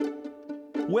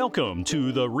Welcome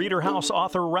to the Reader House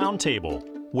Author Roundtable,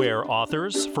 where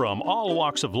authors from all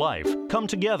walks of life come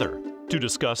together to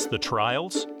discuss the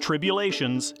trials,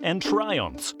 tribulations, and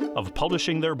triumphs of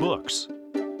publishing their books.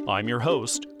 I'm your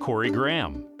host, Corey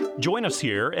Graham. Join us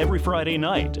here every Friday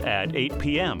night at 8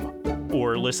 p.m.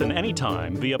 or listen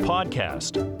anytime via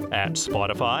podcast at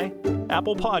Spotify,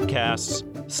 Apple Podcasts,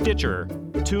 Stitcher,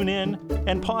 TuneIn,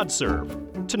 and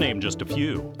PodServe, to name just a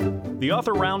few. The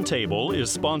Author Roundtable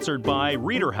is sponsored by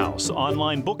Reader House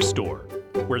Online Bookstore,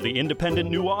 where the independent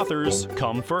new authors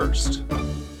come first.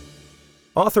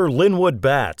 Author Linwood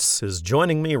Batts is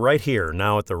joining me right here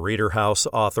now at the Reader House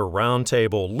Author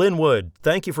Roundtable. Linwood,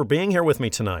 thank you for being here with me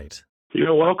tonight.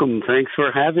 You're welcome. Thanks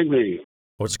for having me.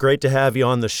 Well, it's great to have you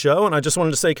on the show, and I just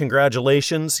wanted to say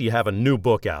congratulations. You have a new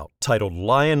book out titled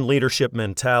Lion Leadership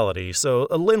Mentality. So,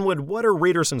 Linwood, what are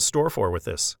readers in store for with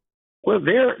this? Well,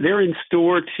 they're in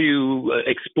store to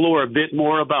explore a bit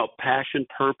more about passion,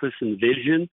 purpose, and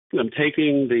vision. I'm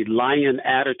taking the lion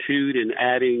attitude and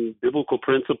adding biblical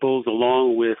principles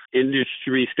along with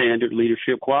industry standard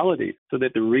leadership qualities so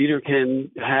that the reader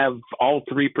can have all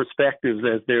three perspectives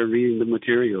as they're reading the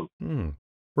material.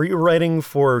 Were you writing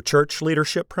for church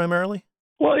leadership primarily?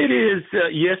 Well, it is,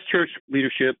 yes, church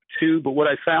leadership too, but what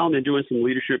I found in doing some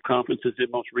leadership conferences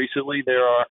most recently, there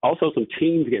are also some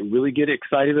teams that really get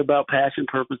excited about passion,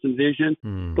 purpose, and vision,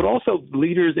 but also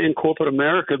leaders in corporate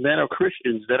America that are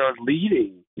Christians that are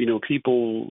leading,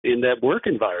 people in that work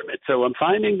environment. So I'm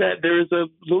finding that there's a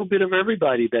little bit of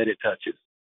everybody that it touches.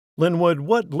 Linwood,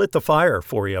 what lit the fire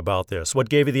for you about this? What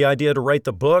gave you the idea to write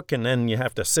the book, and then you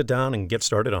have to sit down and get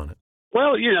started on it?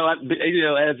 Well,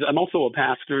 as I'm also a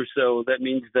pastor, so that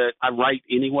means that I write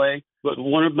anyway. But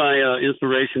one of my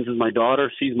inspirations is my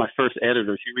daughter. She's my first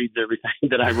editor. She reads everything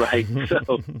that I write.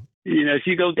 So,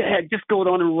 she goes, Dad, just go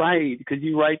on and write because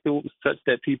you write such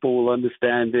that people will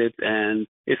understand it. And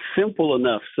it's simple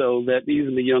enough so that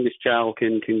even the youngest child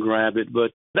can grab it.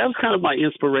 But that was kind of my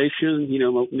inspiration.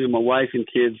 My wife and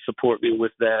kids support me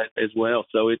with that as well.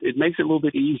 So it makes it a little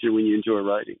bit easier when you enjoy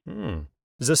writing.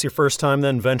 Is this your first time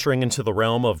then venturing into the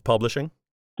realm of publishing?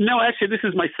 No, actually, this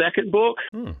is my second book.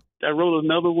 I wrote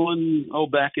another one,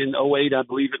 back in 2008, I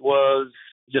believe it was,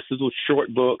 just a little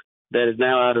short book that is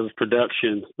now out of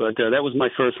production. But that was my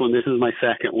first one. This is my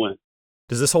second one.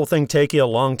 Does this whole thing take you a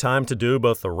long time to do,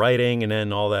 both the writing and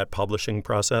then all that publishing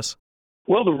process?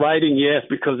 Well, the writing, yes,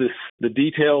 because it's the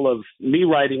detail of me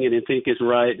writing it and think it's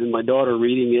right, and my daughter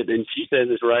reading it and she says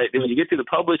it's right. And when you get to the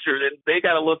publisher, then they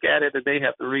got to look at it and they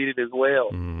have to read it as well.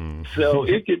 So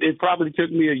it probably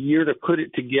took me a year to put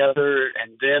it together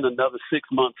and then another 6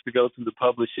 months to go through the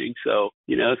publishing. So,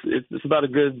 it's about a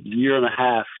good year and a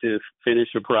half to finish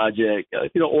a project,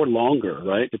 or longer,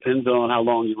 right? Depends on how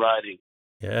long you're writing.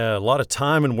 Yeah, a lot of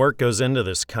time and work goes into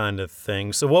this kind of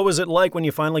thing. So what was it like when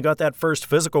you finally got that first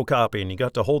physical copy and you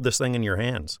got to hold this thing in your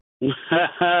hands?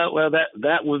 Well,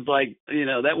 that was like,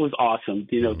 that was awesome,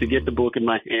 to get the book in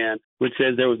my hand, which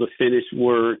says there was a finished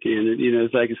work. And,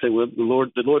 it's like I said, well, the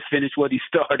Lord finished what he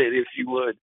started, if you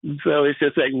would. So it's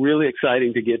just like really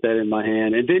exciting to get that in my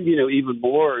hand. And then, even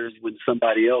more is when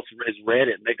somebody else has read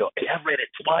it and they go, hey, I've read it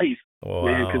twice,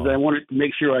 man, because I wanted to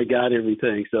make sure I got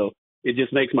everything. So it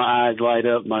just makes my eyes light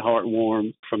up, my heart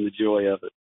warm from the joy of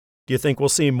it. Do you think we'll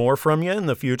see more from you in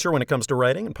the future when it comes to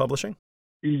writing and publishing?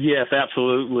 Yes,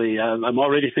 absolutely. I'm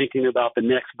already thinking about the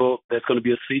next book that's going to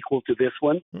be a sequel to this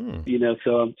one.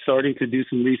 So I'm starting to do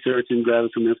some research and gather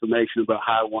some information about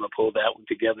how I want to pull that one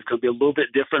together. It's going to be a little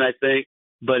bit different, I think,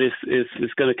 but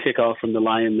it's going to kick off from the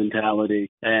lion mentality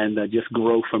and just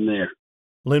grow from there.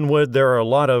 Linwood, there are a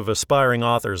lot of aspiring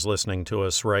authors listening to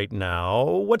us right now.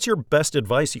 What's your best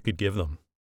advice you could give them?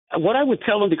 What I would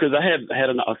tell them, because I had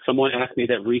someone ask me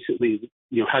that recently,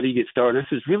 how do you get started? I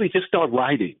said, really just start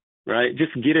writing, right?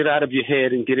 Just get it out of your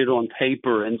head and get it on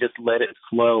paper and just let it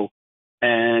flow.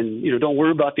 And, don't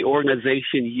worry about the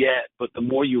organization yet, but the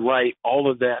more you write, all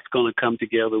of that's going to come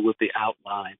together with the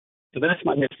outline. So that's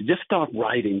my message. Just start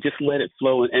writing. Just let it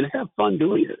flow and have fun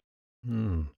doing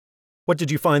it. What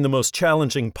did you find the most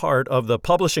challenging part of the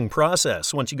publishing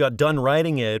process once you got done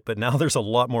writing it, but now there's a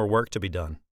lot more work to be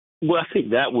done? Well, I think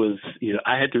that was,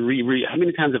 I had to reread. How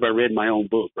many times have I read my own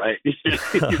book, right?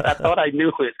 I thought I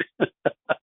knew it.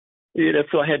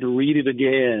 So I had to read it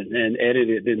again and edit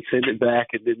it and send it back.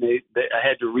 And then I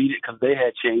had to read it because they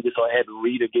had changes, so I had to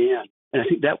read again. And I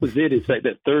think that was it. It's like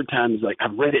that third time is like,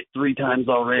 I've read it 3 times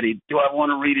already. Do I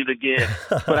want to read it again?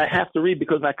 But I have to read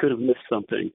because I could have missed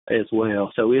something as well.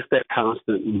 So it's that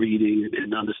constant reading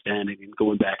and understanding and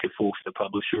going back and forth to the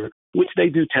publisher, which they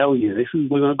do tell you.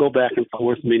 We're going to go back and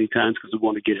forth many times because we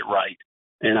want to get it right.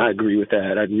 And I agree with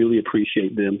that. I really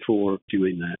appreciate them for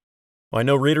doing that. I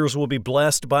know readers will be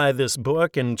blessed by this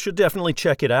book and should definitely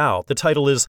check it out. The title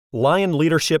is Lion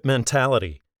Leadership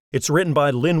Mentality. It's written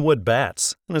by Linwood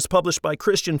Batts and is published by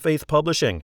Christian Faith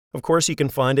Publishing. Of course, you can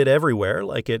find it everywhere,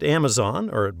 like at Amazon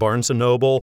or at Barnes &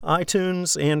 Noble,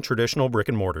 iTunes, and traditional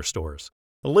brick-and-mortar stores.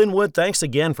 Linwood, thanks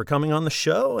again for coming on the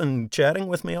show and chatting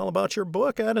with me all about your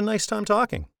book. I had a nice time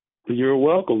talking. You're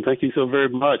welcome. Thank you so very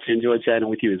much. Enjoyed chatting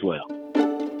with you as well.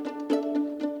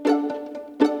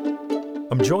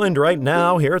 I'm joined right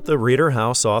now here at the Reader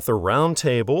House Author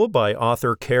Roundtable by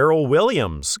author Carol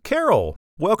Williams. Carol,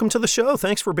 welcome to the show.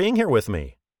 Thanks for being here with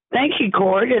me. Thank you,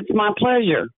 Cord. It's my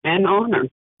pleasure and honor.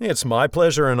 It's my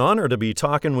pleasure and honor to be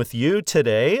talking with you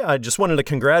today. I just wanted to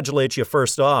congratulate you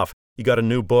first off. You got a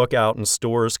new book out in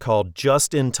stores called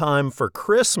Just in Time for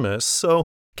Christmas. So,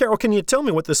 Carol, can you tell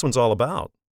me what this one's all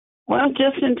about? Well,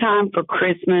 Just in Time for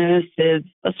Christmas is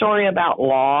a story about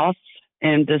loss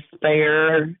and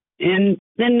despair and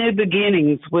then new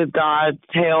beginnings with God's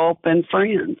help and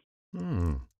friends.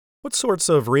 What sorts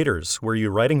of readers were you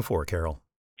writing for, Carol?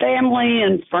 Family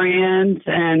and friends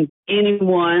and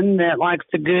anyone that likes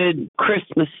a good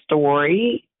Christmas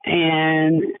story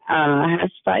and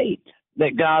has faith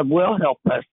that God will help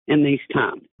us in these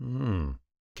times.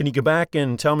 Can you go back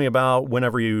and tell me about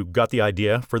whenever you got the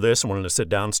idea for this and wanted to sit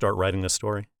down and start writing this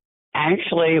story?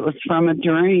 Actually, it was from a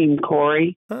dream,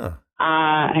 Corey.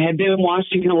 I had been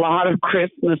watching a lot of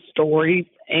Christmas stories,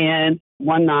 and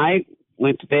one night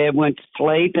went to bed, went to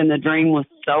sleep, and the dream was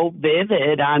so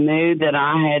vivid, I knew that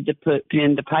I had to put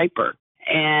pen to paper.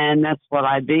 And that's what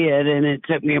I did, and it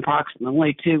took me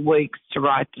approximately 2 weeks to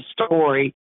write the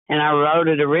story, and I wrote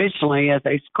it originally as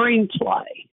a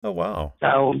screenplay. Oh, wow.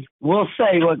 So we'll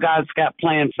see what God's got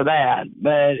planned for that,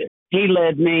 but he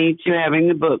led me to having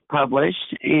the book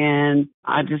published, and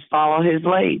I just follow his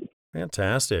lead.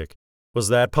 Fantastic. Was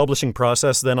that publishing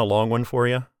process then a long one for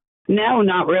you? No,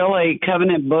 not really.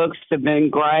 Covenant Books have been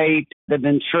great. They've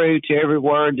been true to every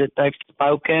word that they've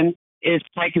spoken. It's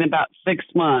taken about 6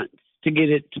 months to get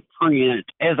it to print.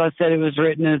 As I said, it was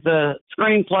written as a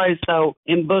screenplay, so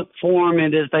in book form,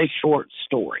 it is a short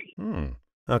story.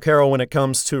 Now, Carol, when it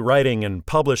comes to writing and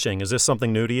publishing, is this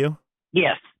something new to you?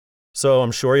 Yes. So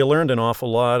I'm sure you learned an awful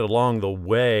lot along the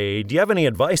way. Do you have any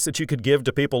advice that you could give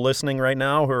to people listening right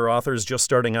now who are authors just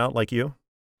starting out like you?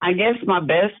 I guess my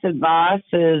best advice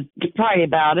is to pray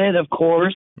about it, of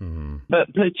course,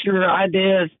 but put your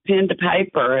ideas pen to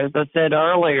paper, as I said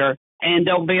earlier, and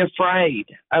don't be afraid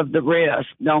of the risk.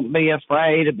 Don't be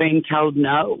afraid of being told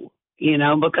no,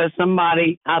 because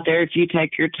somebody out there, if you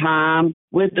take your time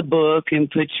with the book and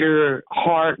put your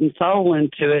heart and soul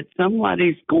into it,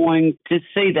 somebody's going to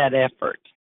see that effort.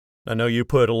 I know you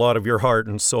put a lot of your heart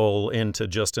and soul into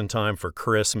Just in Time for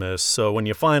Christmas, so when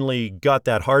you finally got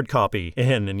that hard copy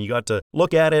in and you got to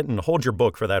look at it and hold your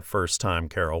book for that first time,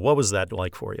 Carol, what was that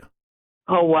like for you?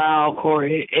 Oh, wow,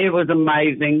 Corey. It was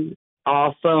amazing,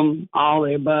 awesome, all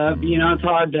the above. It's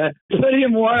hard to put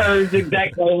in words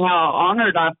exactly how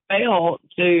honored I felt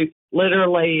to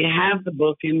literally have the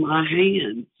book in my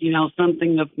hands,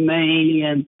 something of me,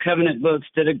 and Covenant Books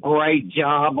did a great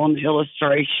job on the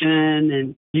illustration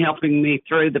and helping me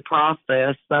through the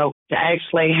process. So to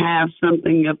actually have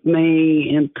something of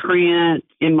me in print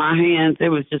in my hands, it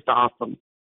was just awesome.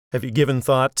 Have you given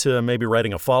thought to maybe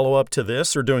writing a follow-up to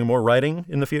this or doing more writing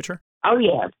in the future? Oh,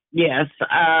 yes.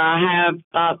 I have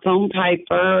thoughts on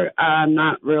paper. I'm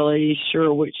not really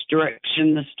sure which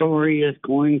direction the story is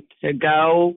going to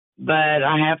go, but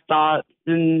I have thoughts,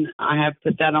 and I have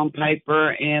put that on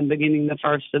paper, and beginning the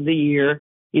first of the year,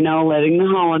 letting the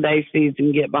holiday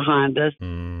season get behind us,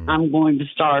 I'm going to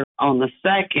start on the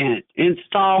second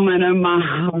installment of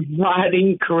my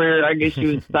writing career, I guess you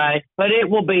would say, but it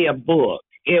will be a book.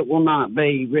 It will not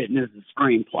be written as a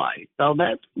screenplay. So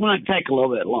that's going to take a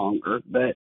little bit longer,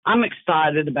 but I'm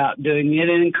excited about doing it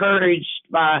and encouraged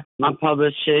by my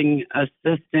publishing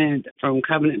assistant from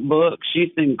Covenant Books.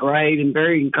 She's been great and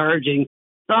very encouraging.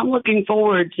 So I'm looking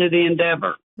forward to the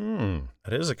endeavor.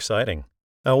 That is exciting.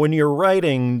 Now, when you're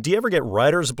writing, do you ever get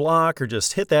writer's block or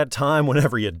just hit that time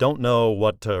whenever you don't know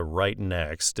what to write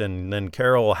next? And then,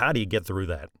 Carol, how do you get through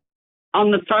that? On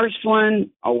the first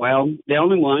one, the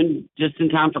only one, Just in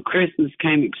Time for Christmas,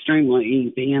 came extremely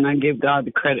easy, and I give God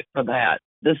the credit for that.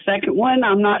 The second one,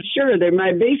 I'm not sure. There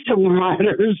may be some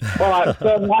writer's block,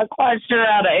 so I'm not quite sure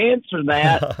how to answer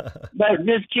that. But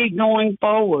just keep going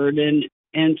forward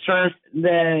and trust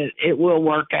that it will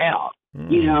work out,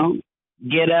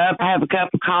 Get up, have a cup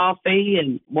of coffee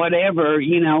and whatever,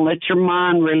 let your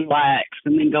mind relax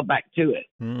and then go back to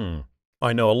it.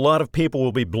 I know a lot of people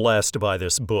will be blessed by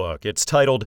this book. It's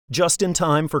titled Just in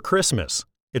Time for Christmas.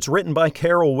 It's written by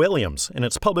Carol Williams, and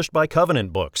it's published by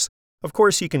Covenant Books. Of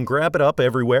course, you can grab it up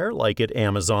everywhere, like at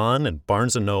Amazon and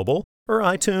Barnes & Noble, or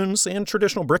iTunes and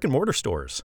traditional brick-and-mortar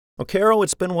stores. Well, Carol,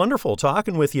 it's been wonderful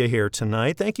talking with you here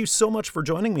tonight. Thank you so much for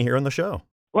joining me here on the show.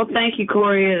 Well, thank you,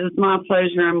 Corey. It is my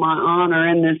pleasure and my honor,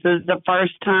 and this is the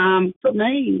first time for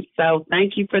me. So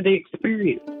thank you for the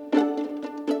experience.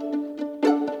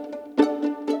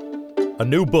 A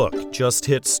new book just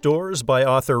hit stores by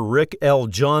author Rick L.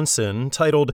 Johnson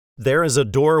titled There is a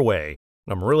Doorway.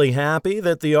 I'm really happy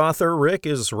that the author, Rick,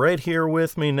 is right here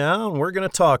with me now, and we're going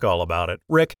to talk all about it.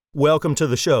 Rick, welcome to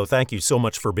the show. Thank you so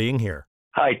much for being here.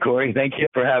 Hi, Corey. Thank you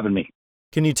for having me.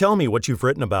 Can you tell me what you've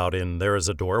written about in There is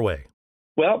a Doorway?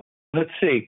 Well, let's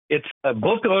see. It's a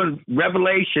book on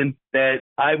Revelation that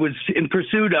I was in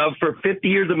pursuit of for 50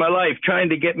 years of my life, trying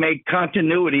to make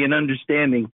continuity and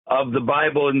understanding of the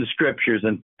Bible and the Scriptures.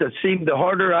 And it seemed the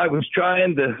harder I was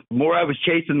trying, the more I was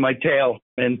chasing my tail,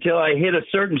 until I hit a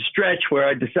certain stretch where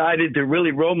I decided to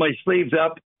really roll my sleeves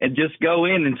up and just go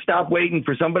in and stop waiting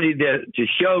for somebody to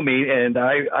show me. And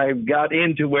I got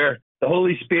into where the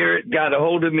Holy Spirit got a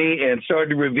hold of me and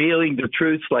started revealing the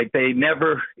truths like they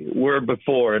never were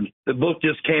before. And the book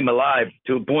just came alive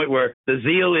to a point where the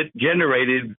zeal it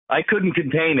generated, I couldn't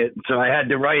contain it. So I had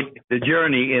to write the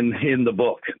journey in the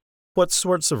book. What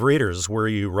sorts of readers were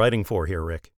you writing for here,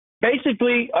 Rick?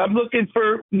 Basically, I'm looking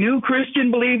for new Christian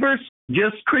believers,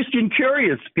 just Christian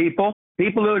curious people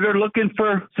that are looking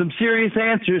for some serious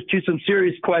answers to some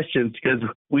serious questions, because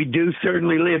we do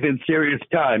certainly live in serious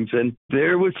times. And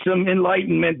there was some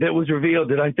enlightenment that was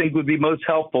revealed that I think would be most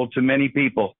helpful to many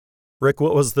people. Rick,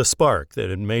 what was the spark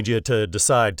that had made you to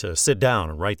decide to sit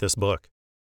down and write this book?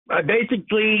 I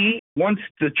basically, once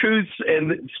the truths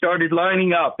started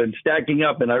lining up and stacking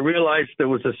up, and I realized there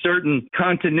was a certain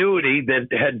continuity that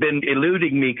had been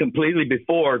eluding me completely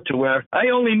before, to where I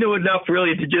only knew enough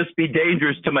really to just be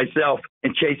dangerous to myself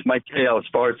and chase my tail as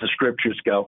far as the Scriptures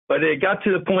go. But it got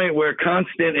to the point where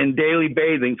constant and daily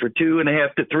bathing for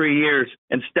 2.5 to 3 years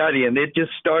and studying, it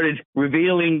just started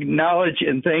revealing knowledge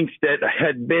and things that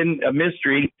had been a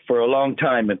mystery for a long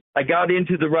time. And I got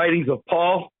into the writings of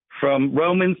Paul, from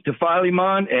Romans to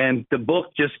Philemon, and the book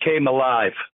just came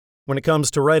alive. When it comes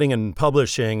to writing and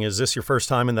publishing, is this your first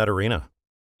time in that arena?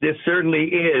 This certainly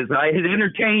is. I had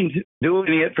entertained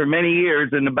doing it for many years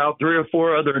and about 3 or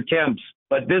 4 other attempts,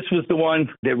 but this was the one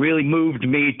that really moved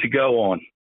me to go on.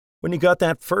 When you got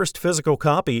that first physical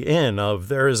copy in of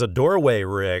There is a Doorway,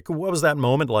 Rick, what was that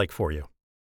moment like for you?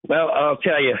 Well, I'll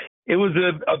tell you, it was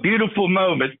a beautiful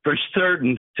moment for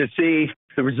certain to see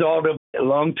the result of a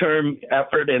long-term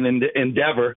effort and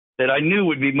endeavor that I knew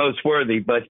would be most worthy.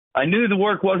 But I knew the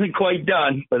work wasn't quite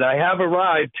done, but I have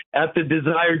arrived at the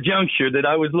desired juncture that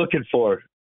I was looking for.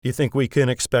 Do you think we can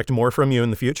expect more from you in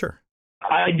the future?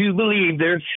 I do believe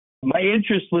my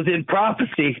interest was in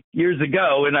prophecy years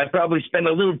ago, and I probably spent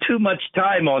a little too much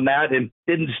time on that and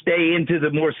didn't stay into the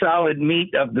more solid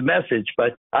meat of the message.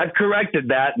 But I've corrected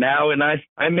that now, and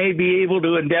I may be able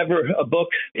to endeavor a book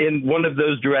in one of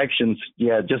those directions.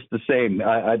 Yeah, just the same.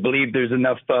 I believe there's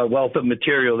enough wealth of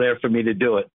material there for me to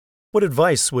do it. What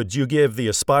advice would you give the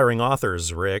aspiring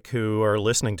authors, Rick, who are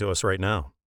listening to us right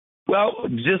now? Well,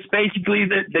 just basically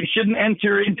that they shouldn't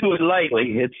enter into it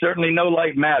lightly. It's certainly no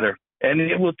light matter. And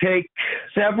it will take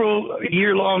several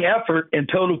year-long effort and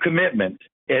total commitment.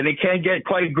 And it can get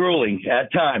quite grueling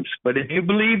at times. But if you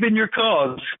believe in your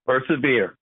cause,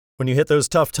 persevere. When you hit those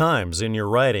tough times in your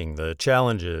writing, the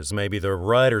challenges, maybe the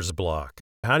writer's block,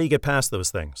 how do you get past those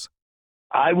things?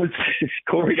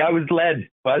 Corey, I was led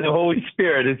by the Holy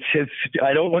Spirit.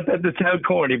 I don't want that to sound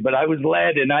corny, but I was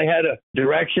led, and I had a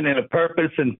direction and a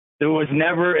purpose, and there was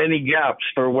never any gaps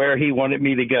for where He wanted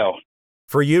me to go.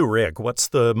 For you, Rick, what's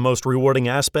the most rewarding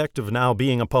aspect of now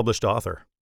being a published author?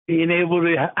 Being able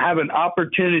to have an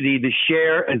opportunity to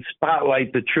share and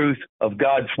spotlight the truth of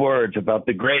God's words about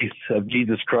the grace of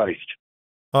Jesus Christ.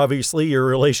 Obviously, your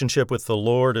relationship with the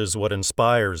Lord is what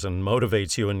inspires and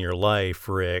motivates you in your life,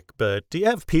 Rick, but do you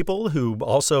have people who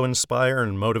also inspire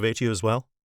and motivate you as well?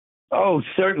 Oh,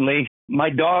 certainly. My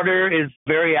daughter is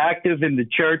very active in the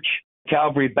church,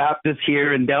 Calvary Baptist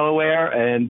here in Delaware,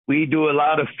 and we do a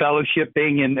lot of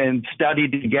fellowshipping and study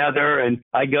together, and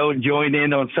I go and join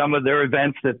in on some of their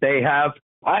events that they have.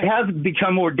 I have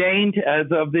become ordained as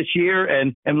of this year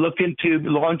and am looking to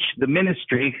launch the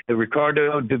ministry, the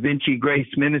Ricardo da Vinci Grace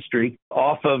Ministry,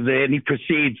 off of any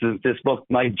proceeds that this book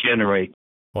might generate.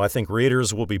 Well, I think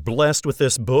readers will be blessed with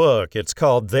this book. It's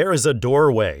called There is a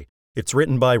Doorway. It's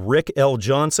written by Rick L.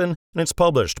 Johnson, and it's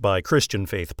published by Christian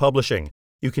Faith Publishing.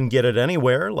 You can get it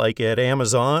anywhere, like at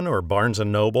Amazon or Barnes &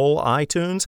 Noble,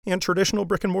 iTunes, and traditional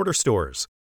brick-and-mortar stores.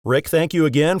 Rick, thank you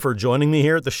again for joining me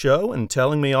here at the show and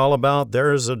telling me all about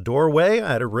There's a Doorway.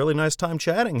 I had a really nice time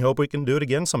chatting. Hope we can do it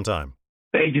again sometime.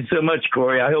 Thank you so much,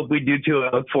 Corey. I hope we do too.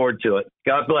 I look forward to it.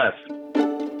 God bless.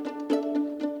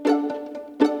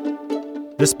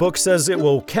 This book says it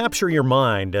will capture your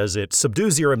mind as it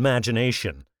subdues your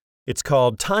imagination. It's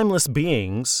called Timeless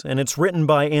Beings, and it's written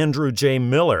by Andrew J.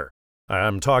 Miller.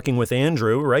 I'm talking with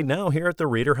Andrew right now here at the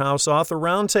Reader House Author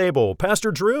Roundtable.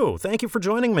 Pastor Drew, thank you for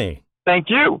joining me.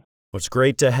 Thank you. It's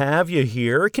great to have you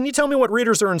here. Can you tell me what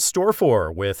readers are in store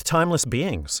for with Timeless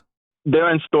Beings?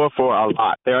 They're in store for a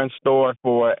lot. They're in store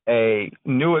for a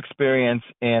new experience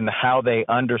in how they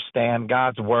understand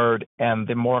God's Word and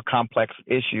the more complex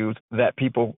issues that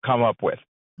people come up with.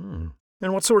 And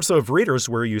what sorts of readers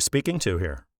were you speaking to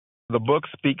here? The book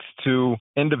speaks to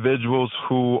individuals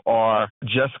who are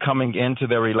just coming into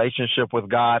their relationship with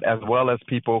God, as well as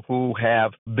people who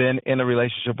have been in a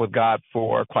relationship with God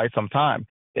for quite some time.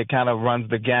 It kind of runs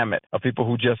the gamut of people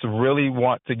who just really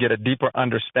want to get a deeper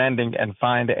understanding and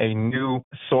find a new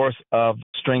source of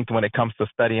strength when it comes to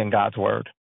studying God's Word.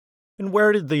 And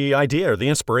where did the idea or the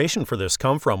inspiration for this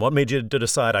come from? What made you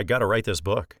decide I got to write this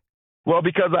book? Well,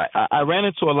 because I ran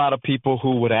into a lot of people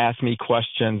who would ask me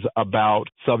questions about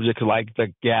subjects like the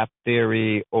gap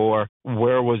theory or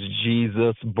where was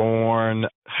Jesus born,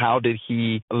 how did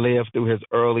he live through his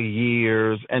early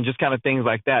years, and just kind of things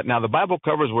like that. Now, the Bible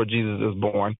covers where Jesus is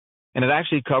born, and it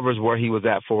actually covers where he was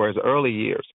at for his early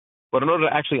years. But in order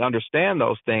to actually understand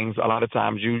those things, a lot of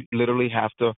times you literally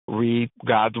have to read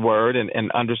God's Word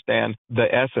and understand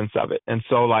the essence of it. And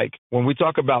so, like, when we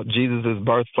talk about Jesus'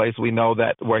 birthplace, we know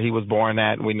that where he was born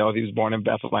at, and we know that he was born in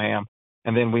Bethlehem,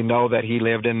 and then we know that he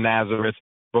lived in Nazareth.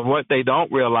 But what they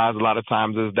don't realize a lot of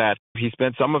times is that he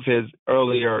spent some of his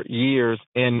earlier years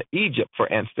in Egypt, for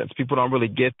instance. People don't really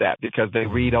get that because they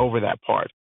read over that part.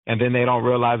 And then they don't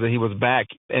realize that he was back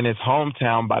in his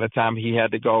hometown by the time he had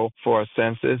to go for a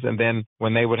census. And then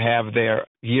when they would have their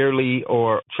yearly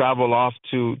or travel off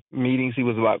to meetings, he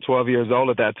was about 12 years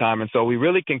old at that time. And so we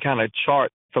really can kind of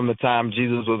chart from the time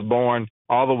Jesus was born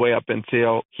all the way up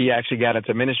until he actually got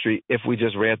into ministry if we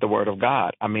just read the Word of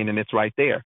God. I mean, and it's right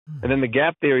there. And then the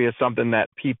gap theory is something that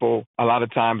people a lot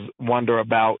of times wonder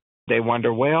about. They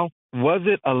wonder, well, was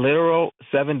it a literal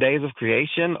 7 days of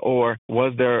creation, or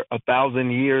was there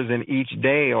 1,000 years in each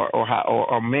day,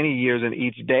 or many years in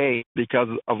each day? Because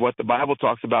of what the Bible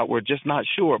talks about, we're just not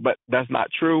sure. But that's not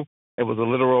true. It was a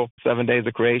literal 7 days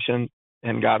of creation,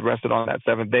 and God rested on that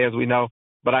seventh day, as we know.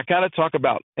 But I kind of talk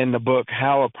about in the book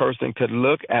how a person could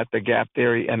look at the gap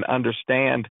theory and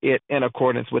understand it in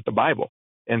accordance with the Bible.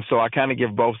 And so I kind of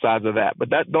give both sides of that. But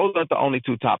those aren't the only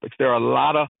two topics. There are a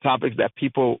lot of topics that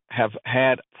people have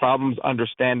had problems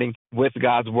understanding with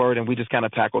God's Word, and we just kind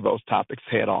of tackle those topics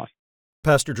head on.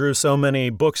 Pastor Drew, so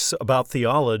many books about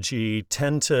theology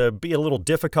tend to be a little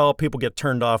difficult. People get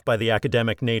turned off by the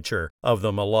academic nature of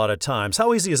them a lot of times.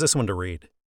 How easy is this one to read?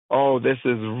 Oh, this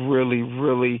is really,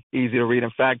 really easy to read.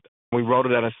 In fact, we wrote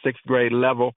it at a sixth grade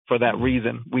level for that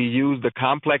reason. We used the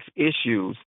complex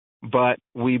issues, but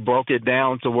we broke it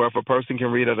down to where if a person can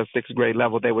read at a sixth grade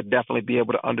level, they would definitely be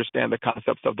able to understand the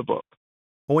concepts of the book.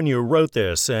 When you wrote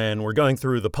this and were going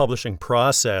through the publishing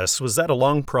process, was that a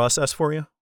long process for you?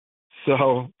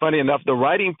 So, funny enough, the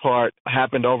writing part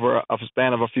happened over a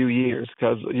span of a few years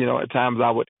because, at times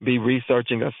I would be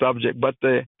researching a subject. But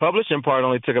the publishing part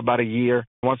only took about a year.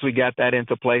 Once we got that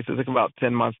into place, it took about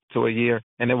 10 months to a year,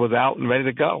 and it was out and ready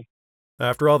to go.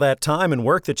 After all that time and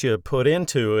work that you put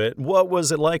into it, what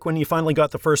was it like when you finally got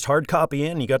the first hard copy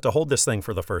in? You got to hold this thing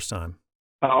for the first time.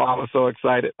 Oh, I was so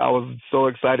excited. I was so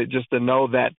excited just to know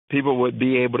that people would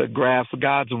be able to grasp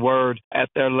God's Word at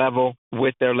their level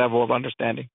with their level of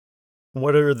understanding.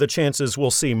 What are the chances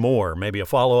we'll see more, maybe a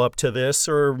follow-up to this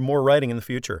or more writing in the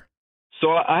future?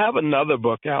 So I have another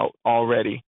book out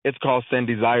already. It's called Sin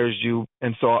Desires You.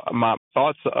 And so my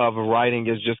thoughts of writing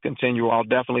is just continue. I'll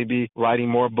definitely be writing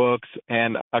more books,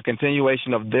 and a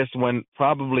continuation of this one,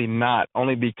 probably not,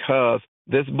 only because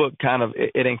this book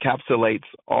it encapsulates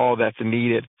all that's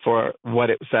needed for what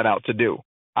it set out to do.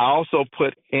 I also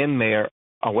put in there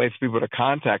a way for people to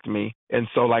contact me. And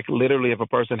so, literally, if a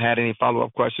person had any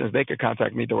follow-up questions, they could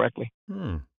contact me directly.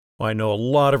 Well, I know a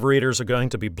lot of readers are going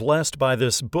to be blessed by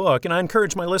this book, and I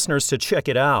encourage my listeners to check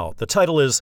it out. The title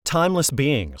is Timeless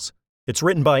Beings. It's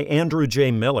written by Andrew J.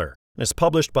 Miller, and it's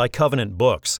published by Covenant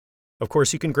Books. Of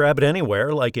course, you can grab it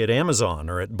anywhere, like at Amazon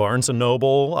or at Barnes &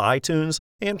 Noble, iTunes,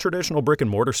 and traditional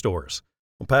brick-and-mortar stores.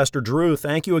 Well, Pastor Drew,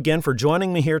 thank you again for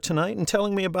joining me here tonight and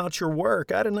telling me about your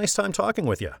work. I had a nice time talking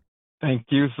with you. Thank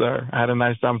you, sir. I had a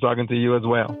nice time talking to you as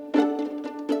well.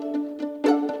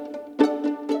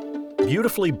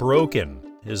 Beautifully Broken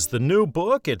is the new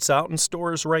book. It's out in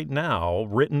stores right now,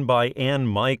 written by Ann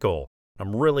Michael.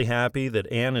 I'm really happy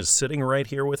that Ann is sitting right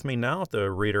here with me now at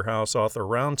the Reader House Author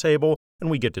Roundtable,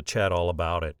 and we get to chat all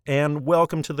about it. Ann,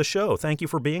 welcome to the show. Thank you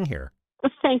for being here.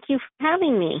 Thank you for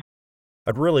having me.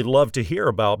 I'd really love to hear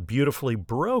about Beautifully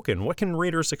Broken. What can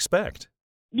readers expect?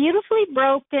 Beautifully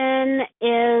Broken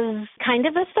is kind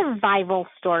of a survival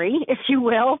story, if you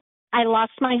will. I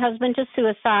lost my husband to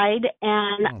suicide,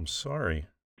 and I'm sorry.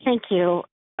 Thank you.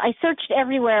 I searched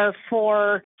everywhere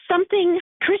for something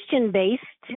Christian-based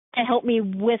to help me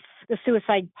with the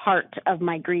suicide part of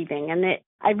my grieving, and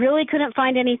I really couldn't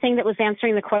find anything that was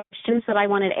answering the questions that I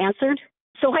wanted answered,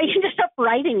 so I ended up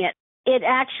writing it. It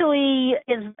actually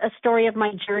is a story of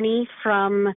my journey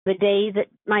from the day that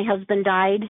my husband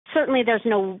died. Certainly there's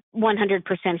no 100%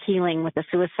 healing with a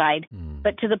suicide,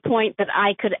 but to the point that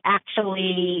I could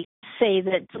actually say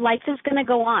that life is going to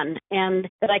go on and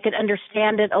that I could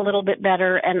understand it a little bit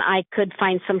better and I could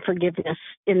find some forgiveness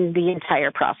in the entire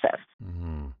process.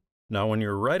 Now, when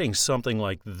you're writing something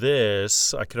like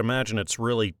this, I could imagine it's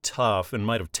really tough and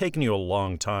might have taken you a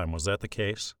long time. Was that the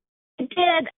case? It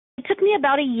did. It took me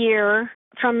about a year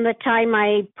from the time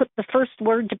I put the first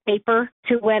word to paper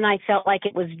to when I felt like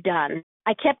it was done.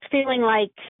 I kept feeling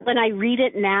like when I read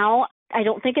it now, I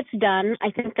don't think it's done. I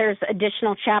think there's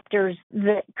additional chapters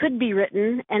that could be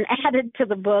written and added to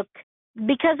the book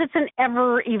because it's an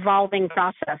ever-evolving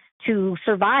process to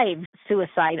survive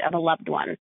suicide of a loved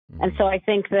one. And so I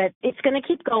think that it's going to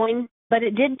keep going, but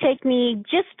it did take me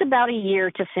just about a year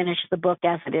to finish the book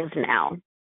as it is now.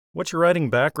 What's your writing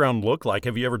background look like?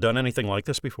 Have you ever done anything like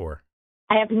this before?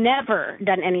 I have never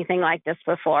done anything like this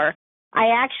before. I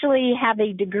actually have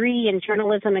a degree in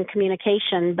journalism and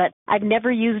communication, but I've never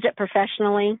used it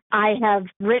professionally. I have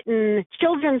written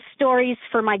children's stories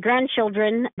for my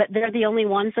grandchildren, but they're the only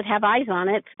ones that have eyes on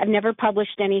it. I've never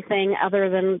published anything other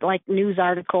than like news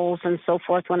articles and so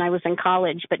forth when I was in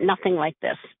college, but nothing like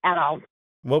this at all.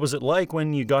 What was it like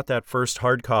when you got that first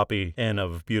hard copy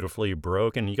of Beautifully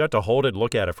Broken? You got to hold it,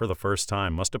 look at it for the first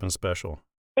time. Must have been special.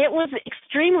 It was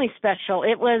extremely special.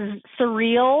 It was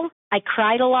surreal. I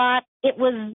cried a lot. It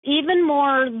was even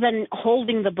more than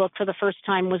holding the book for the first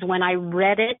time was when I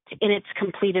read it in its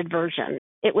completed version.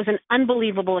 It was an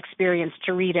unbelievable experience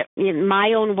to read it in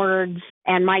my own words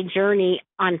and my journey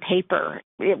on paper.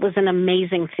 It was an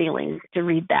amazing feeling to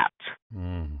read that.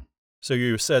 So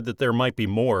you said that there might be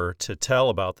more to tell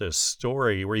about this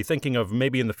story. Were you thinking of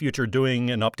maybe in the future doing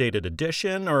an updated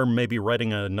edition or maybe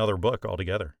writing another book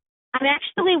altogether? I'm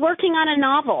actually working on a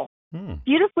novel.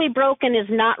 Beautifully Broken is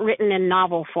not written in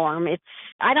novel form.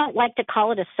 I don't like to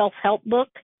call it a self-help book.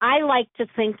 I like to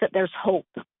think that there's hope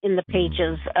in the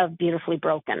pages of Beautifully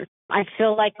Broken. I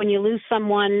feel like when you lose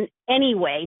someone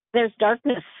anyway, there's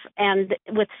darkness. And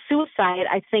with suicide,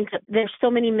 I think that there's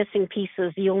so many missing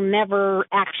pieces. You'll never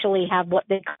actually have what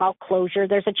they call closure.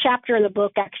 There's a chapter in the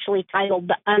book actually titled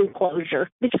The Unclosure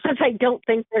because I don't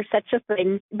think there's such a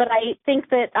thing. But I think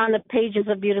that on the pages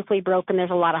of Beautifully Broken,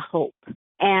 there's a lot of hope.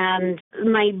 And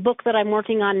my book that I'm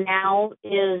working on now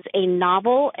is a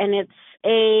novel, and it's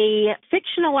a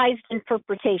fictionalized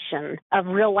interpretation of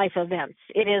real-life events.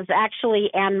 It is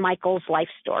actually Ann Michael's life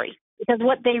story. Because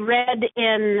what they read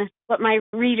in what my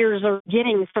readers are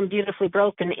getting from Beautifully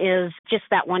Broken is just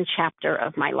that one chapter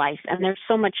of my life. And there's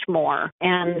so much more.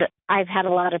 And I've had a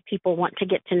lot of people want to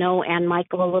get to know Ann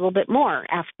Michael a little bit more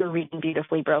after reading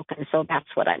Beautifully Broken. So that's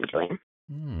what I'm doing.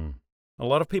 A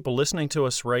lot of people listening to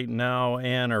us right now,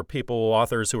 Ann, are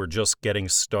authors who are just getting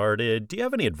started. Do you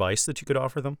have any advice that you could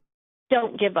offer them?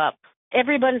 Don't give up.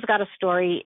 Everyone's got a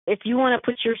story. If you want to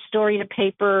put your story to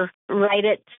paper, write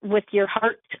it with your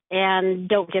heart and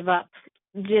don't give up.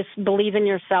 Just believe in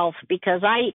yourself, because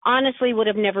I honestly would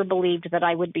have never believed that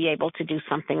I would be able to do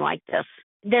something like this.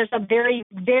 There's a very,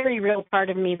 very real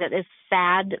part of me that is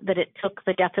sad that it took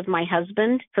the death of my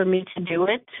husband for me to do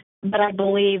it. But I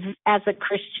believe as a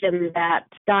Christian that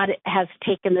God has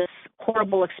taken this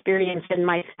horrible experience in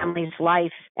my family's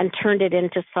life and turned it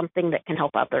into something that can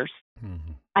help others.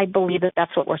 I believe that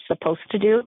that's what we're supposed to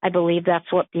do. I believe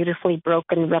that's what Beautifully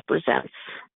Broken represents.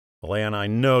 Well, Ann, I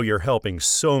know you're helping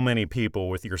so many people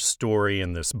with your story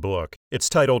in this book. It's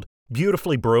titled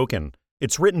Beautifully Broken.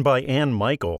 It's written by Ann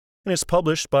Michael, and it's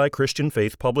published by Christian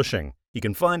Faith Publishing. You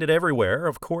can find it everywhere,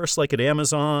 of course, like at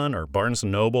Amazon or Barnes &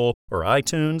 Noble or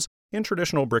iTunes, in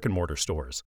traditional brick-and-mortar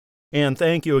stores. Ann,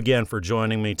 thank you again for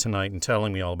joining me tonight and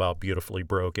telling me all about Beautifully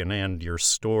Broken and your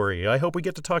story. I hope we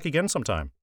get to talk again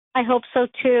sometime. I hope so,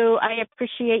 too. I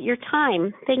appreciate your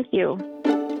time. Thank you.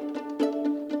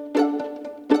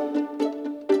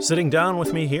 Sitting down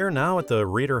with me here now at the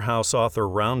Reader House Author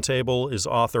Roundtable is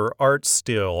author Art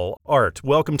Still. Art,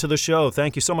 welcome to the show.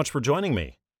 Thank you so much for joining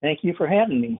me. Thank you for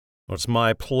having me. Well, it's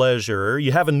my pleasure.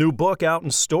 You have a new book out in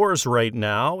stores right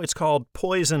now. It's called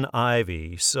Poison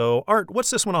Ivy. So, Art, what's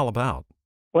this one all about?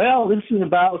 Well, this is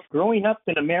about growing up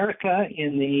in America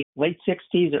in the late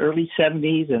 60s, early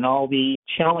 70s, and all the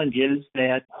challenges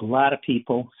that a lot of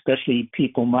people, especially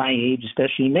people my age,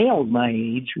 especially males my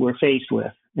age, were faced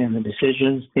with, and the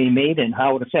decisions they made and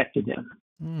how it affected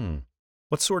them.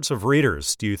 What sorts of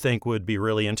readers do you think would be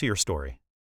really into your story?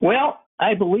 Well,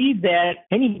 I believe that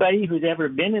anybody who's ever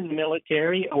been in the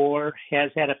military or has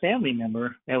had a family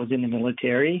member that was in the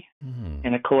military,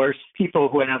 and of course, people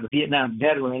who have Vietnam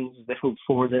veterans who,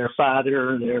 for their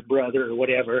father or their brother or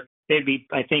whatever, they'd be,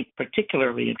 I think,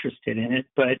 particularly interested in it.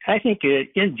 But I think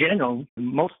in general,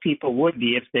 most people would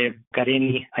be if they've got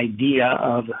any idea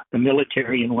of the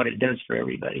military and what it does for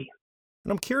everybody.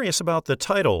 And I'm curious about the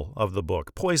title of the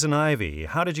book, Poison Ivy.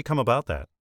 How did you come about that?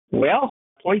 Well,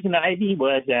 Poison Ivy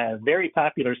was a very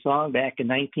popular song back in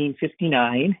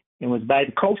 1959. It was by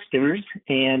the Coasters,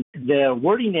 and the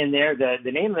wording in there,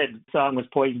 the name of the song was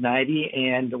Poison Ivy,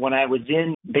 and when I was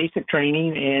in basic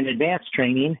training and advanced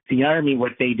training, the Army,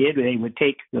 what they did, they would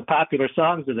take the popular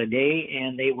songs of the day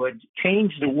and they would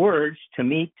change the words to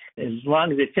meet as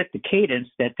long as it fit the cadence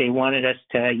that they wanted us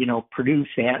to, produce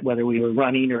at, whether we were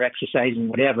running or exercising,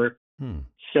 whatever.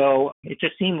 So it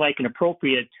just seemed like an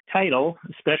appropriate title,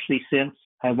 especially since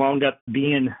I wound up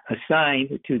being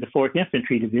assigned to the 4th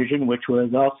Infantry Division, which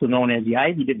was also known as the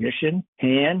Ivy Division,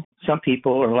 and some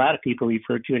people, or a lot of people,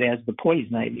 refer to it as the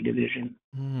Poison Ivy Division.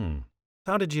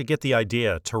 How did you get the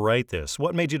idea to write this?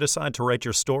 What made you decide to write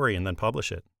your story and then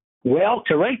publish it? Well,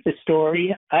 to write the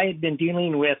story, I had been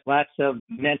dealing with lots of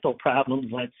mental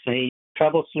problems, let's say,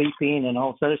 trouble sleeping and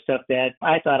all this other stuff that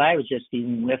I thought I was just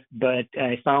dealing with, but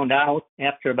I found out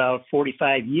after about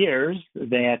 45 years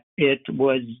that it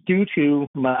was due to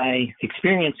my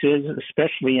experiences,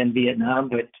 especially in Vietnam,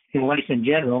 but in life in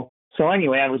general. So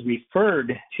anyway, I was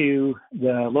referred to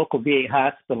the local VA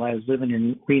hospital. I was living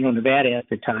in Reno, Nevada at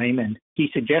the time, and he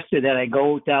suggested that I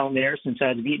go down there since I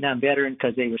was a Vietnam veteran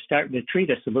because they were starting to treat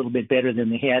us a little bit better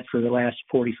than they had for the last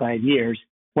 45 years.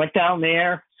 Went down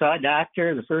there, saw a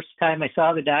doctor. The first time I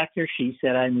saw the doctor, she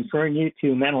said, "I'm referring you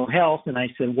to mental health." And I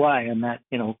said, "Why? I'm not,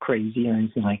 crazy or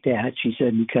anything like that." She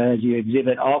said, "Because you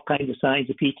exhibit all kinds of signs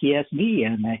of PTSD,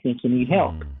 and I think you need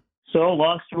help." So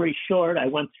long story short, I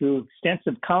went through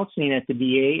extensive counseling at the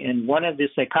VA, and one of the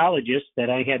psychologists that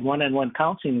I had one-on-one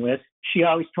counseling with, she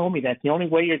always told me that the only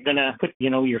way you're going to put,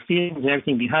 your feelings and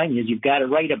everything behind you is you've got to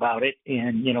write about it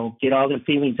and, get all the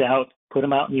feelings out, put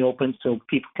them out in the open so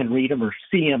people can read them or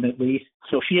see them at least.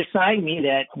 So she assigned me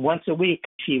that once a week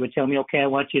she would tell me, "Okay, I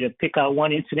want you to pick out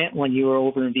one incident when you were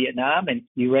over in Vietnam and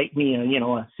you write me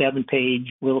a 7-page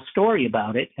little story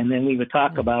about it." And then we would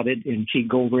talk about it and she'd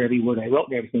go over every word I wrote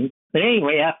and everything. But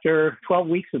anyway, after 12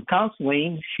 weeks of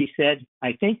counseling, she said,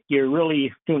 "I think you're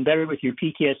really doing better with your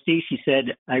PTSD." She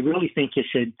said, "I really think you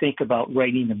should think about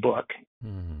writing a book.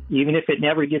 Even if it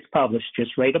never gets published,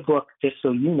 just write a book just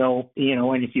so you know,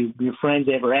 and if your friends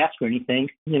ever ask for anything,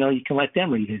 you can let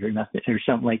them read it or nothing or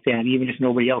something like that, even if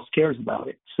nobody else cares about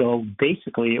it." So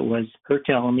basically it was her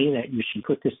telling me that you should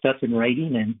put this stuff in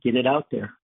writing and get it out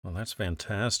there. Well, that's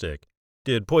fantastic.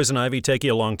 Did Poison Ivy take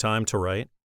you a long time to write?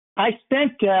 I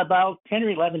spent about 10 or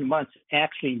 11 months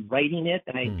actually writing it.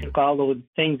 I took all those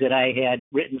things that I had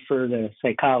written for the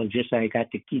psychologist. I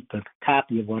got to keep a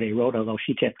copy of what I wrote, although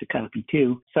she kept a copy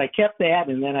too. So I kept that,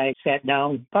 and then I sat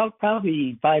down about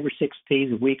probably 5 or 6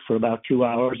 days a week for about 2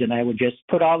 hours, and I would just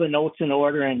put all the notes in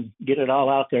order and get it all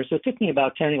out there. So it took me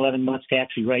about 10 or 11 months to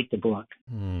actually write the book.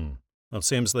 Well, it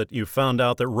seems that you found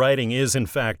out that writing is, in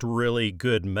fact, really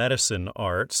good medicine,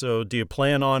 Art. So do you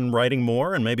plan on writing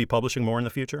more and maybe publishing more in the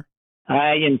future?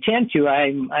 I intend to.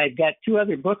 I've got 2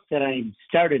 other books that I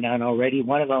started on already.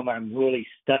 One of them I'm really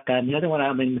stuck on. The other one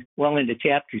I'm into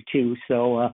chapter 2.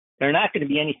 So they're not going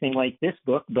to be anything like this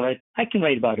book, but I can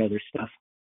write about other stuff.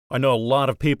 I know a lot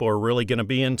of people are really going to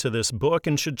be into this book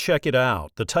and should check it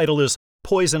out. The title is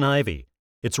Poison Ivy.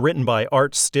 It's written by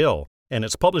Art Still, and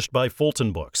it's published by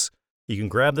Fulton Books. You can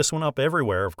grab this one up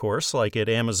everywhere, of course, like at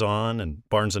Amazon and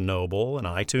Barnes & Noble and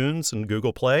iTunes and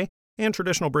Google Play and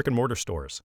traditional brick-and-mortar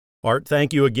stores. Art,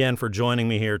 thank you again for joining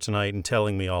me here tonight and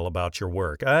telling me all about your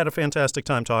work. I had a fantastic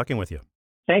time talking with you.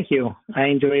 Thank you. I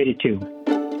enjoyed it too.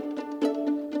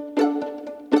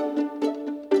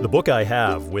 The book I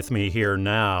have with me here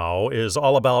now is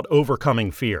all about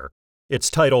overcoming fear. It's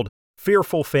titled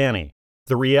Fearful Fanny,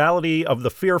 The Reality of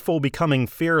the Fearful Becoming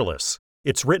Fearless.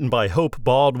 It's written by Hope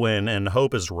Baldwin, and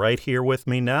Hope is right here with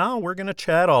me now. We're going to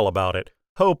chat all about it.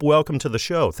 Hope, welcome to the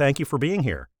show. Thank you for being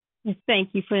here. Thank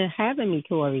you for having me,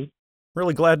 Corey.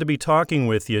 Really glad to be talking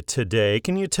with you today.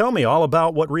 Can you tell me all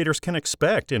about what readers can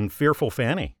expect in Fearful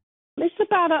Fanny? It's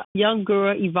about a young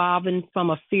girl evolving from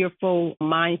a fearful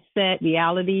mindset,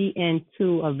 reality,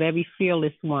 into a very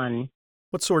fearless one.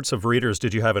 What sorts of readers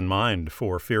did you have in mind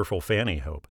for Fearful Fanny,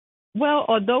 Hope? Well,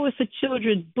 although it's a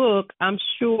children's book, I'm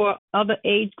sure other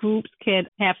age groups can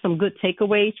have some good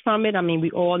takeaways from it. I mean,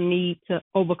 we all need to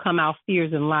overcome our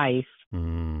fears in life.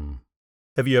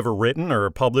 Have you ever written or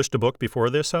published a book before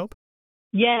this, Hope?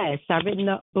 Yes, I've written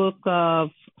a book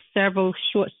of several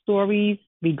short stories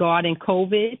regarding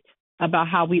COVID, about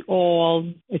how we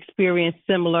all experienced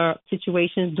similar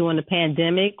situations during the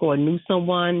pandemic or knew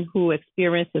someone who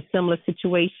experienced a similar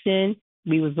situation.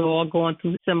 We was all going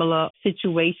through similar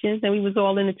situations, and we was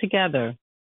all in it together.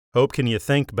 Hope, can you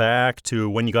think back to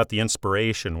when you got the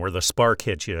inspiration, where the spark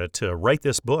hit you to write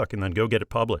this book and then go get it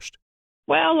published?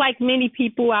 Well, like many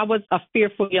people, I was a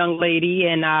fearful young lady,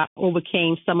 and I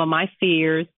overcame some of my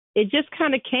fears. It just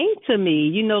kind of came to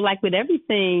me, like with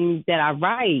everything that I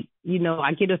write,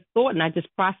 I get a thought and I just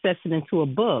process it into a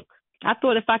book. I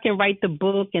thought if I can write the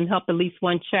book and help at least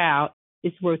one child,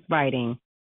 it's worth writing.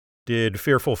 Did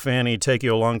Fearful Fanny take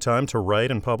you a long time to write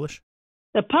and publish?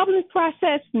 The publishing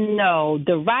process, no.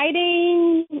 The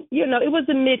writing, it was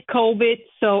mid-COVID,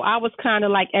 so I was kind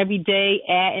of like every day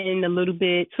adding a little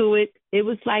bit to it. It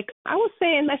was like, I was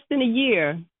saying less than a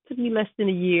year. It took me less than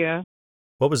a year.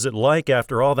 What was it like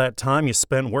after all that time you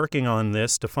spent working on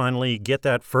this to finally get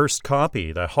that first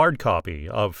copy, the hard copy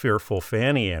of Fearful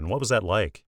Fanny in? What was that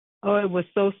like? Oh, it was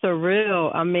so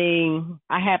surreal. I mean,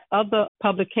 I have other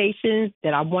publications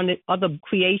that I wanted, other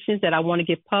creations that I want to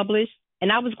get published,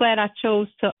 and I was glad I chose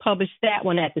to publish that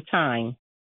one at the time.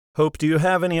 Hope, do you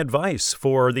have any advice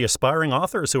for the aspiring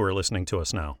authors who are listening to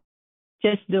us now?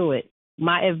 Just do it.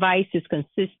 My advice is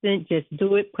consistent. Just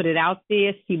do it, put it out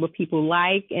there, see what people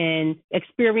like, and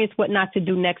experience what not to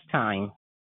do next time.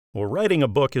 Well, writing a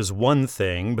book is one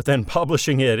thing, but then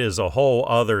publishing it is a whole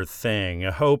other thing.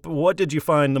 Hope, what did you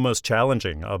find the most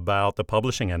challenging about the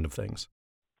publishing end of things?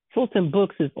 Fulton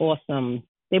Books is awesome.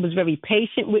 They was very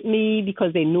patient with me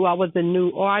because they knew I was a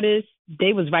new artist.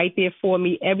 They was right there for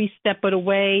me every step of the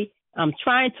way.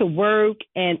 Trying to work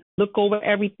and look over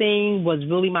everything was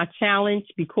really my challenge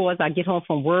because I get home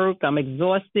from work, I'm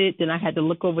exhausted, then I had to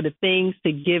look over the things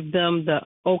to give them the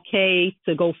okay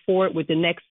to go forward with the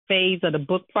next phase of the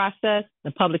book process,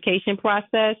 the publication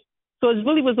process. So it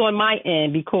really was on my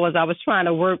end because I was trying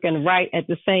to work and write at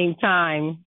the same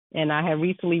time. And I had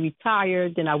recently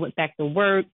retired, then I went back to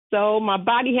work. So my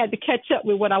body had to catch up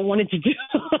with what I wanted to do.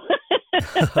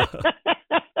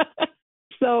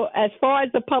 So as far as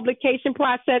the publication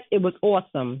process, it was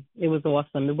awesome. It was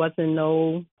awesome. There wasn't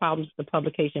no problems with the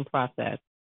publication process.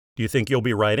 Do you think you'll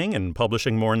be writing and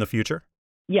publishing more in the future?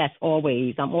 Yes,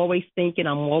 always. I'm always thinking.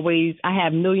 I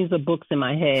have millions of books in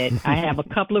my head. I have a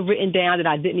couple of written down that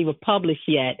I didn't even publish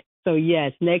yet. So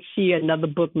yes, next year another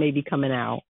book may be coming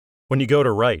out. When you go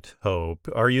to write, Hope,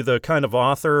 are you the kind of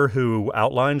author who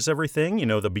outlines everything,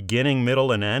 the beginning,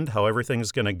 middle, and end, how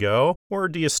everything's going to go? Or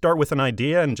do you start with an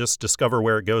idea and just discover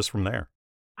where it goes from there?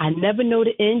 I never know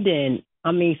the ending.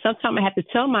 I mean, sometimes I have to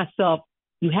tell myself,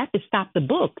 you have to stop the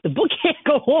book. The book can't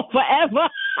go on forever.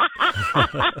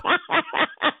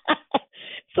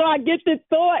 So I get the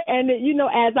thought, and,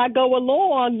 as I go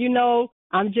along,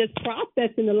 I'm just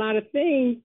processing a lot of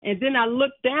things. And then I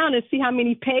look down and see how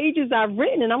many pages I've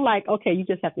written, and I'm like, okay, you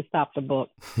just have to stop the book.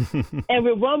 And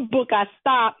with one book, I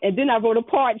stopped, and then I wrote a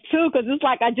part 2 because it's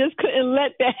like I just couldn't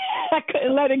let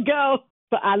it go.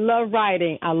 But I love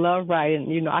writing.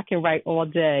 I can write all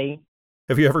day.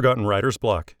 Have you ever gotten writer's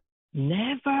block?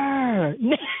 Never.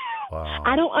 Wow.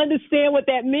 I don't understand what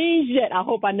that means yet. I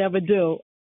hope I never do.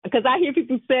 Because I hear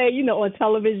people say, on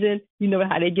television,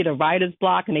 how they get a writer's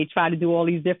block and they try to do all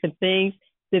these different things.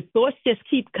 The thoughts just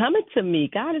keep coming to me.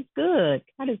 God is good.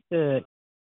 God is good.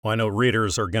 Well, I know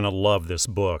readers are going to love this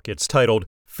book. It's titled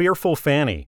Fearful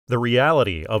Fanny, The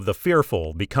Reality of the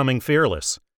Fearful Becoming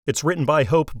Fearless. It's written by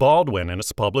Hope Baldwin, and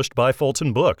it's published by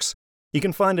Fulton Books. You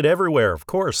can find it everywhere, of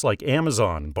course, like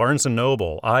Amazon, Barnes &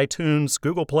 Noble, iTunes,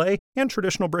 Google Play, and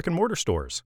traditional brick-and-mortar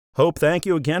stores. Hope, thank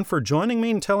you again for joining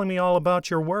me and telling me all about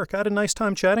your work. I had a nice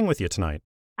time chatting with you tonight.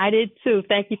 I did too.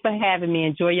 Thank you for having me.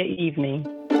 Enjoy your evening.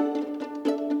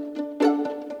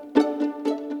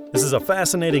 This is a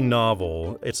fascinating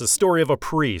novel. It's a story of a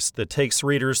priest that takes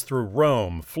readers through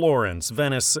Rome, Florence,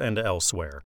 Venice, and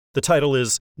elsewhere. The title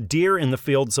is Deer in the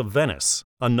Fields of Venice,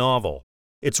 a novel.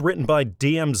 It's written by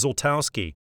D.M.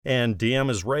 Zultowski. And DM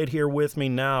is right here with me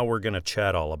now. We're going to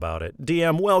chat all about it.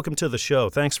 DM, welcome to the show.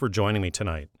 Thanks for joining me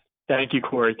tonight. Thank you,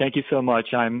 Corey. Thank you so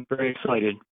much. I'm very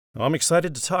excited. I'm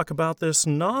excited to talk about this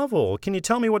novel. Can you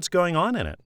tell me what's going on in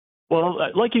it? Well,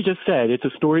 like you just said, it's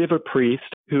a story of a priest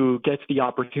who gets the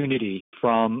opportunity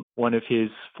from one of his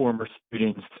former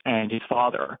students and his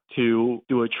father to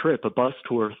do a bus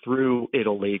tour through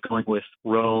Italy, going with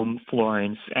Rome,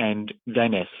 Florence, and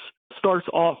Venice. Starts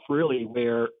off really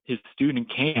where his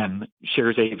student Cam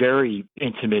shares a very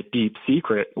intimate, deep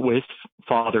secret with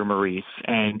Father Maurice,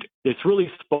 and this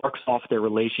really sparks off their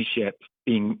relationship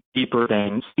being deeper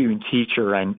than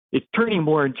student-teacher, and it's turning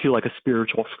more into like a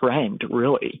spiritual friend,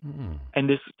 really. And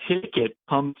this ticket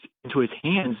comes into his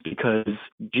hands because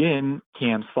Jim,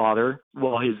 Cam's father,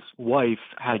 while his wife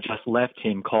had just left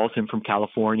him, calls him from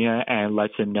California and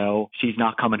lets him know she's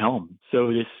not coming home.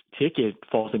 So this ticket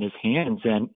falls in his hands,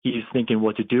 and he's thinking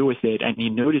what to do with it, and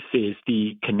he notices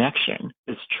the connection,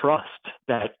 this trust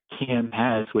that Cam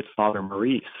has with Father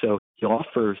Maurice. So he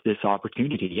offers this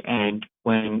opportunity, and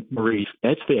when Maurice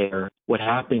gets there, what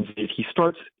happens is he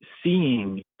starts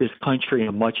seeing this country in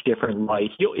a much different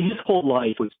light. His whole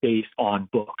life was based on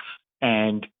books,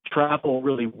 and travel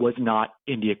really was not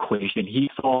in the equation. He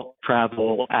saw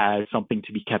travel as something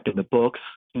to be kept in the books.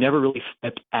 He never really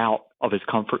stepped out of his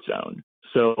comfort zone.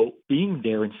 So being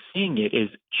there and seeing it is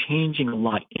changing a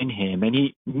lot in him. And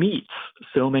he meets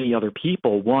so many other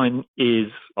people. One is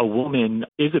a woman,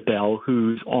 Isabel,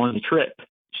 who's on the trip.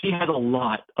 She has a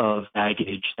lot of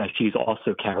baggage that she's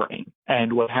also carrying.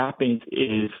 And what happens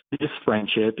is this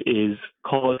friendship is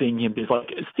causing him to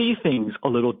see things a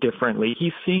little differently.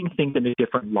 He's seeing things in a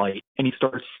different light, and he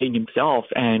starts seeing himself.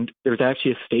 And there's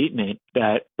actually a statement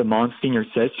that the Monsignor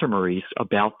says to Maurice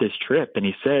about this trip. And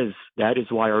he says, that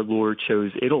is why our Lord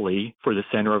chose Italy for the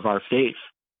center of our faith.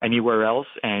 Anywhere else,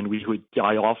 and we would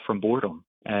die off from boredom.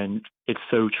 And it's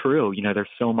so true. There's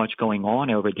so much going on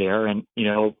over there, and,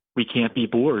 we can't be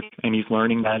bored. And he's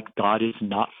learning that God is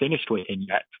not finished with him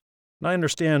yet. I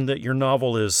understand that your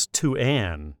novel is To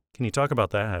Anne. Can you talk about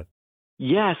that?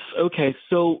 Yes. Okay.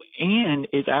 So Anne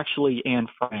is actually Anne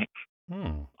Frank.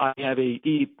 I have a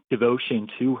deep devotion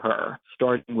to her,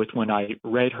 starting with when I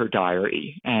read her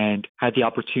diary and had the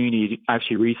opportunity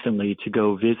actually recently to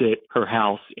go visit her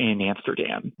house in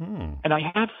Amsterdam. And I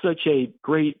have such a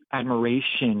great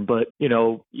admiration, but,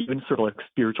 even sort of like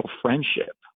spiritual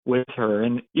friendship with her.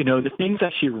 And, the things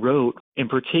that she wrote in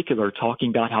particular, talking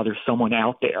about how there's someone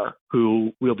out there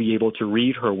who will be able to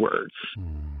read her words.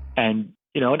 And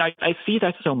and I see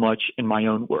that so much in my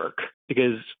own work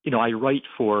because, I write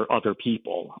for other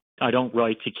people. I don't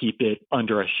write to keep it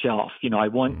under a shelf. I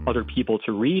want other people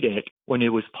to read it. When it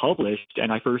was published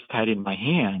and I first had it in my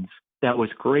hands, that was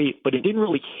great, but it didn't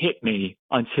really hit me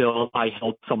until I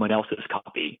held someone else's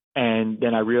copy. And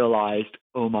then I realized,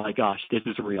 oh my gosh, this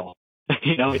is real.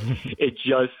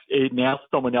 Now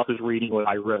someone else is reading what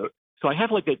I wrote. So I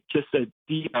have just a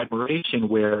deep admiration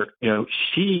where,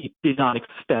 she did not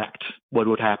expect what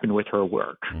would happen with her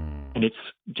work. And it's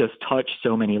just touched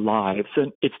so many lives,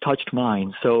 and it's touched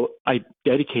mine. So I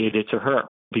dedicated it to her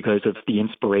because of the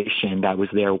inspiration that was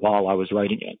there while I was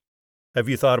writing it. Have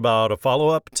you thought about a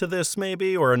follow-up to this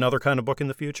maybe, or another kind of book in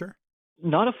the future?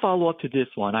 Not a follow-up to this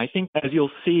one. I think as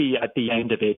you'll see at the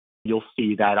end of it, you'll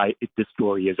see that the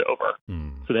story is over.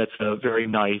 So that's a very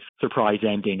nice surprise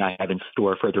ending I have in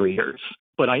store for the readers.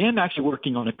 But I am actually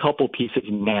working on a couple pieces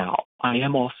now. I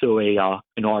am also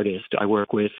an artist. I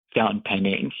work with fountain pen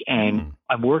ink, and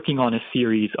I'm working on a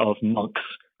series of monks,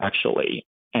 actually,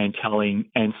 and telling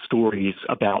stories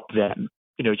about them.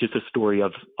 Just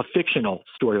a fictional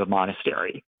story of a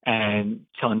monastery, and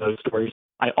telling those stories.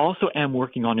 I also am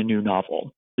working on a new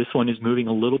novel. This one is moving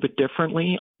a little bit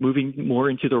differently, moving more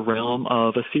into the realm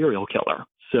of a serial killer.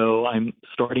 So I'm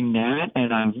starting that,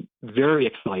 and I'm very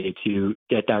excited to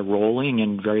get that rolling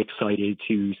and very excited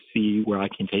to see where I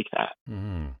can take that.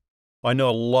 I know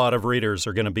a lot of readers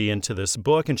are going to be into this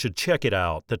book and should check it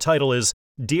out. The title is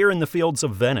Deer in the Fields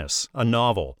of Venice, a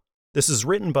novel. This is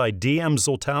written by D.M.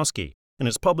 Zoltowski, and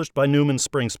it's published by Newman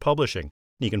Springs Publishing.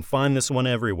 You can find this one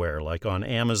everywhere, like on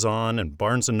Amazon and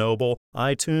Barnes & Noble,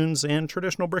 iTunes, and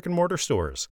traditional brick-and-mortar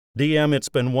stores. DM, it's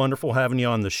been wonderful having you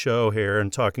on the show here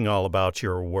and talking all about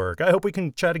your work. I hope we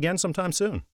can chat again sometime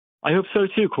soon. I hope so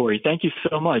too, Corey. Thank you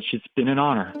so much. It's been an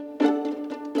honor.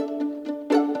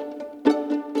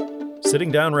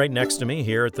 Sitting down right next to me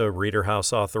here at the Reader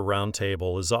House Author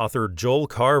Roundtable is author Joel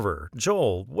Carver.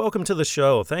 Joel, welcome to the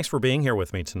show. Thanks for being here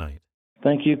with me tonight.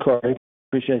 Thank you, Corey.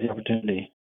 Appreciate the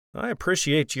opportunity. I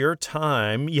appreciate your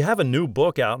time. You have a new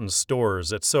book out in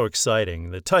stores that's so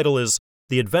exciting. The title is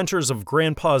The Adventures of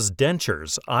Grandpa's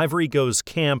Dentures, Ivory Goes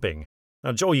Camping.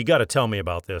 Now, Joel, you got to tell me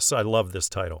about this. I love this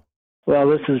title. Well,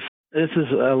 this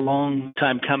is a long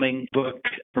time coming book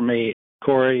for me,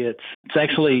 Corey. It's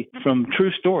actually from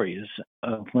true stories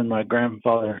of when my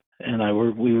grandfather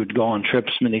and we would go on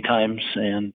trips many times,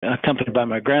 and accompanied by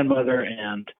my grandmother,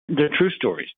 and they're true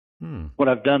stories. What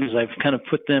I've done is I've kind of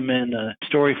put them in a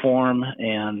story form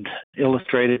and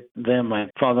illustrated them. My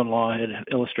father-in-law had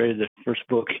illustrated the first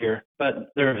book here. But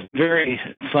they're very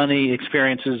funny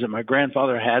experiences that my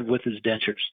grandfather had with his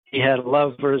dentures. He had a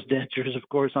love for his dentures, of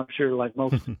course, I'm sure, like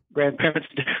most grandparents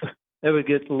do. They would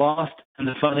get lost in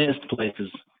the funniest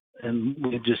places. And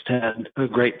we just had a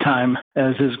great time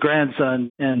as his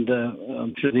grandson, and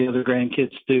I'm sure the other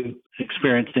grandkids too,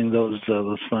 experiencing those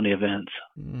funny events.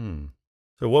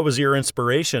 So what was your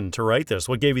inspiration to write this?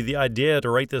 What gave you the idea to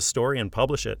write this story and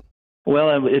publish it? Well,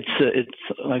 it's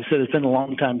like I said, it's been a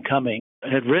long time coming. I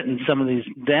had written some of these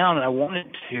down, and I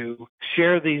wanted to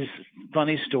share these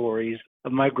funny stories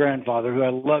of my grandfather, who I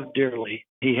loved dearly.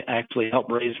 He actually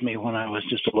helped raise me when I was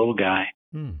just a little guy.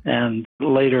 And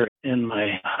later in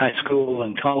my high school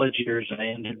and college years, I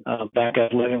ended back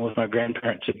up living with my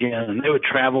grandparents again, and they would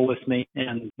travel with me.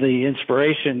 And the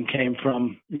inspiration came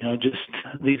from, just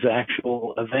these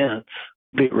actual events,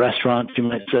 be at restaurants, you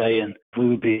might say, and we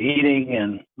would be eating,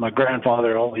 and my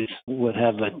grandfather always would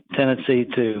have a tendency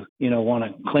to, want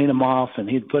to clean them off, and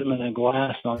he'd put them in a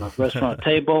glass on the restaurant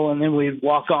table, and then we'd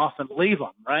walk off and leave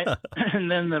them, right? And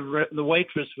then the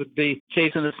waitress would be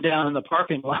chasing us down in the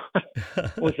parking lot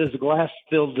with his glass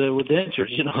filled with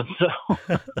dentures,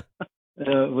 So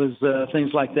it was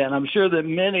things like that. And I'm sure that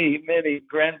many, many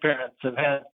grandparents have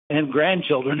had, and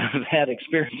grandchildren have had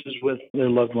experiences with their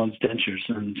loved ones' dentures.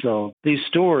 And so these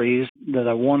stories that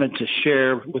I wanted to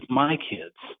share with my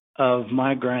kids of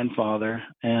my grandfather,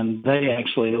 and they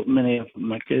actually, many of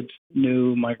my kids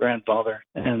knew my grandfather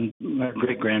and my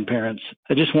great-grandparents.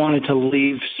 I just wanted to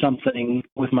leave something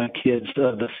with my kids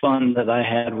of the fun that I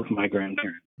had with my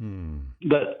grandparents.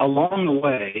 But along the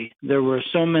way, there were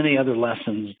so many other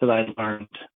lessons that I learned,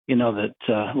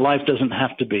 that life doesn't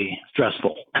have to be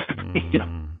stressful.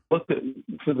 Look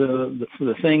for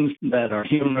the things that are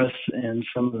humorous and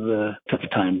some of the tough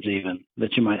times even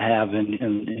that you might have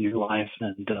in your life,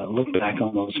 and look back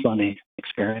on those funny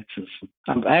experiences.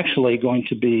 I'm actually going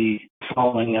to be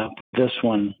following up this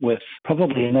one with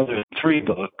probably another 3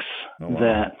 books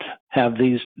that have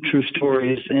these true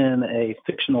stories in a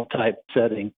fictional type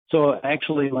setting. So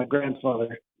actually my grandpa,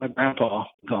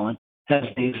 Colin, has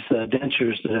these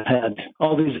dentures that have had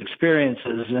all these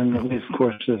experiences, and we, of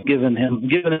course, have given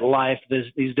it life.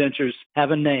 These dentures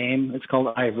have a name. It's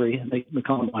called Ivory. They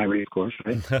call him Ivory, of course,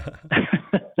 right?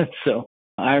 So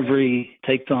Ivory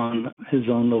takes on his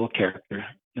own little character.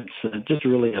 It's just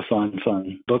really a fun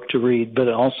book to read, but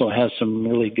it also has some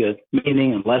really good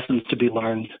meaning and lessons to be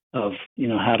learned of,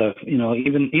 how to,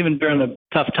 even during a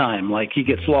tough time, like he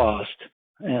gets lost.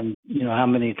 And, how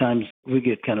many times we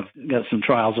got some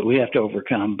trials that we have to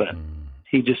overcome, but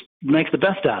he just makes the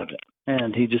best out of it.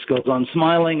 And he just goes on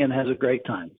smiling and has a great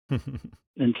time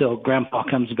until Grandpa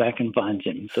comes back and finds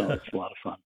him. So it's a lot of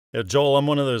fun. Yeah, Joel, I'm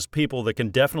one of those people that can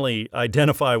definitely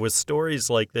identify with stories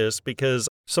like this, because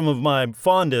some of my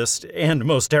fondest and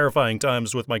most terrifying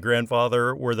times with my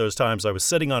grandfather were those times I was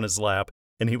sitting on his lap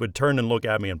and he would turn and look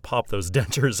at me and pop those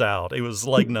dentures out. It was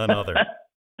like none other.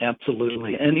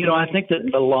 Absolutely. And, I think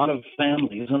that a lot of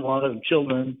families and a lot of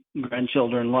children,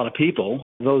 grandchildren, a lot of people,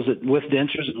 those with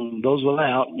dentures and those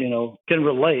without, can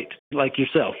relate like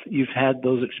yourself. You've had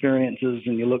those experiences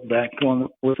and you look back on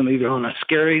with them either on a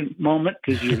scary moment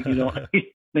because you don't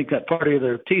think that part of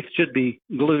their teeth should be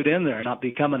glued in there and not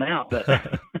be coming out. But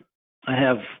I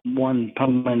have one,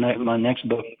 probably my next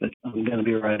book that I'm going to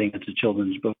be writing. It's a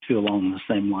children's book too, along the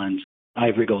same lines.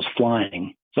 Ivory Goes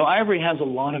Flying. So Ivory has a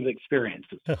lot of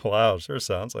experiences. Wow, sure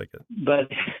sounds like it. But,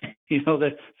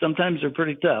 that sometimes they're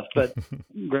pretty tough. But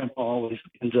Grandpa always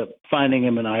ends up finding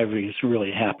him, and Ivory is really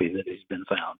happy that he's been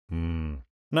found.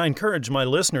 And I encourage my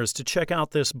listeners to check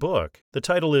out this book. The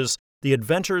title is The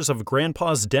Adventures of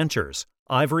Grandpa's Dentures,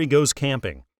 Ivory Goes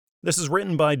Camping. This is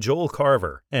written by Joel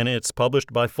Carver, and it's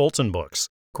published by Fulton Books.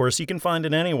 Of course, you can find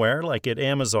it anywhere, like at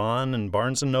Amazon and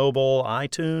Barnes & Noble,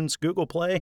 iTunes, Google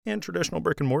Play, and traditional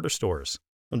brick-and-mortar stores.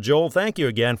 Well, Joel, thank you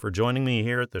again for joining me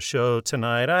here at the show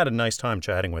tonight. I had a nice time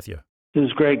chatting with you. It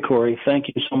was great, Corey. Thank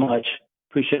you so much.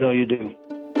 Appreciate all you do.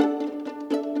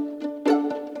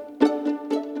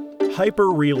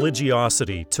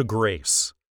 Hyper-Religiosity to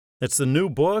Grace. It's the new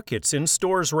book. It's in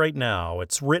stores right now.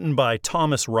 It's written by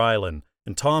Thomas Ryland,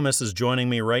 And Thomas is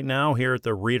joining me right now here at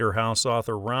the Reader House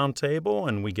Author Roundtable,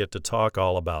 and we get to talk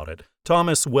all about it.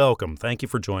 Thomas, welcome. Thank you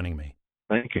for joining me.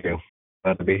 Thank you.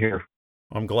 Glad to be here.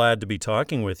 I'm glad to be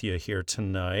talking with you here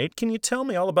tonight. Can you tell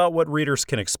me all about what readers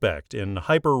can expect in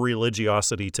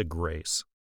Hyper-Religiosity to Grace?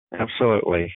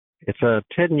 Absolutely. It's a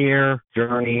 10-year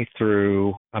journey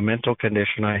through a mental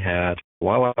condition I had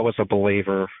while I was a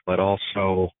believer, but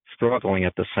also struggling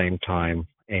at the same time.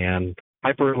 And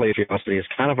hyper-religiosity is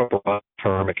kind of a broad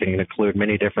term. It can include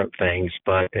many different things,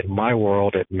 but in my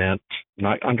world, it meant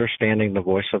not understanding the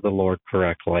voice of the Lord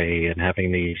correctly and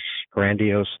having these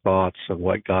grandiose thoughts of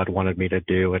what God wanted me to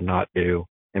do and not do,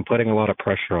 and putting a lot of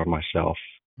pressure on myself,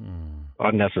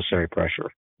 unnecessary pressure.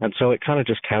 And so it kind of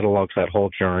just catalogs that whole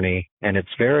journey, and it's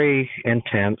very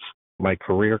intense. My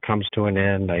career comes to an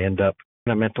end. I end up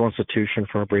in a mental institution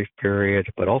for a brief period,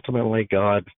 but ultimately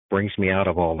God brings me out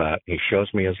of all that. He shows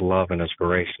me His love and His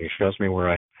grace. He shows me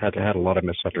where I had a lot of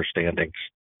misunderstandings.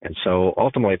 And so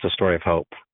ultimately it's a story of hope.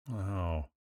 Wow.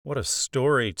 What a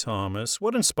story, Thomas.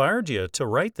 What inspired you to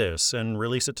write this and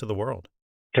release it to the world?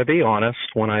 To be honest,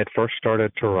 when I had first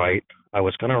started to write, I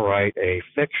was going to write a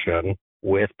fiction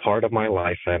with part of my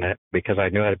life in it because I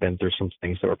knew I had been through some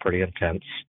things that were pretty intense.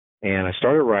 And I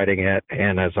started writing it,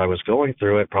 and as I was going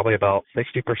through it, probably about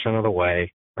 60% of the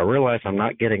way, I realized I'm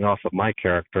not getting off of my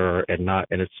character and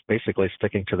it's basically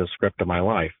sticking to the script of my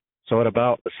life. So at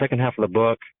about the second half of the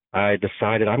book, I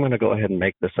decided I'm going to go ahead and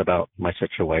make this about my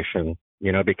situation.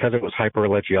 You know, because it was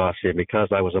hyper-religiosity and because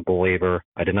I was a believer,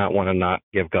 I did not want to not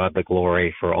give God the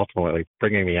glory for ultimately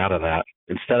bringing me out of that.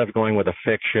 Instead of going with a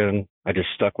fiction, I just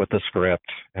stuck with the script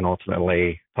and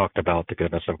ultimately talked about the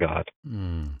goodness of God.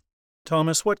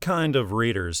 Thomas, what kind of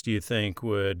readers do you think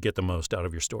would get the most out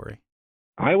of your story?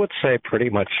 I would say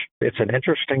pretty much it's an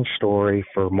interesting story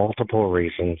for multiple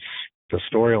reasons. The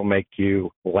story will make you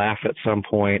laugh at some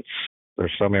points.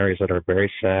 There's some areas that are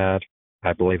very sad.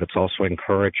 I believe it's also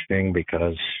encouraging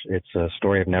because it's a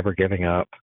story of never giving up.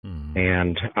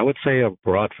 And I would say a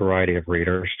broad variety of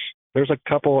readers. There's a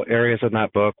couple areas in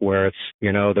that book where it's,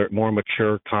 they're more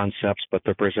mature concepts, but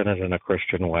they're presented in a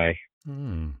Christian way.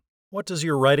 What does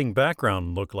your writing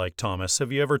background look like, Thomas?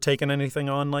 Have you ever taken anything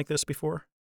on like this before?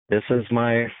 This is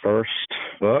my first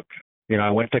book. I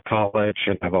went to college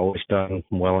and I've always done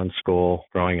well in school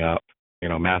growing up.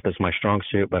 Math is my strong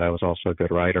suit, but I was also a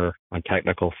good writer on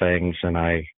technical things. And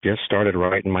I just started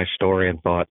writing my story and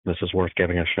thought, this is worth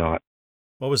giving a shot.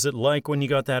 What was it like when you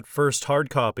got that first hard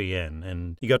copy in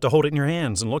and you got to hold it in your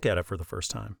hands and look at it for the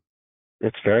first time?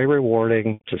 It's very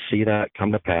rewarding to see that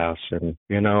come to pass. And,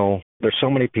 there's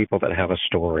so many people that have a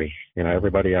story.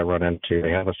 Everybody I run into, they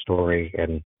have a story.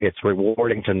 And it's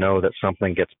rewarding to know that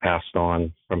something gets passed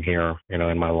on from here,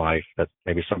 in my life, that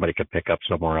maybe somebody could pick up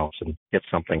somewhere else and get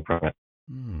something from it.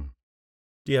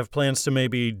 Do you have plans to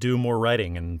maybe do more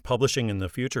writing and publishing in the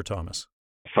future, Thomas?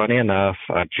 Funny enough,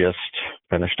 I just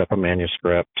finished up a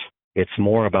manuscript. It's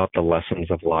more about the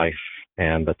lessons of life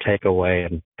and the takeaway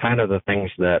and kind of the things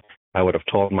that I would have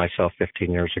told myself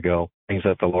 15 years ago, things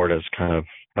that the Lord has kind of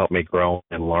helped me grow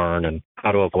and learn and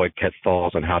how to avoid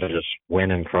pitfalls and how to just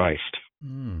win in Christ.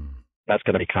 That's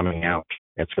going to be coming out.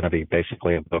 It's going to be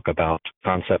basically a book about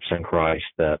concepts in Christ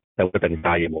that would have been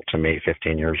valuable to me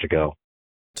 15 years ago.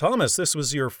 Thomas, this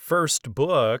was your first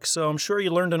book, so I'm sure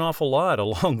you learned an awful lot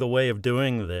along the way of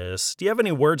doing this. Do you have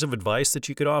any words of advice that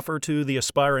you could offer to the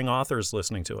aspiring authors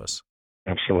listening to us?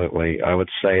 Absolutely. I would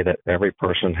say that every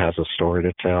person has a story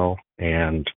to tell,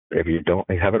 and if you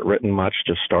haven't written much,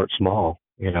 just start small.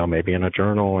 Maybe in a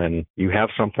journal, and you have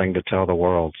something to tell the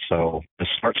world. So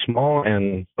just start small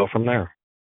and go from there.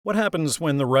 What happens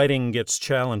when the writing gets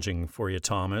challenging for you,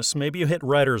 Thomas? Maybe you hit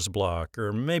writer's block,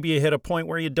 or maybe you hit a point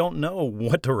where you don't know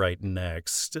what to write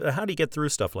next. How do you get through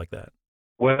stuff like that?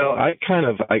 Well, I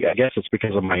guess it's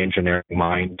because of my engineering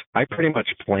mind. I pretty much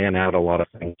plan out a lot of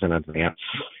things in advance.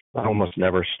 I almost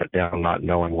never sit down not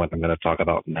knowing what I'm going to talk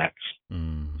about next.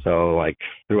 So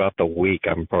throughout the week,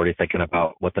 I'm already thinking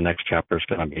about what the next chapter is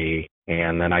going to be.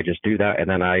 And then I just do that. And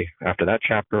then after that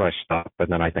chapter, I stop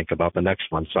and then I think about the next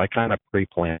one. So I kind of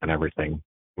pre-plan everything.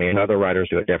 I mean, other writers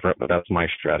do it different, but that's my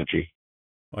strategy.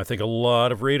 I think a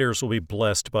lot of readers will be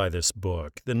blessed by this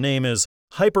book. The name is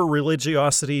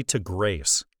Hyper-Religiosity to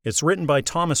Grace. It's written by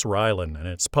Thomas Ryland, and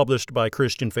it's published by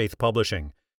Christian Faith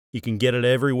Publishing. You can get it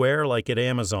everywhere, like at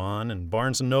Amazon and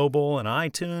Barnes & Noble and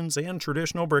iTunes and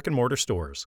traditional brick-and-mortar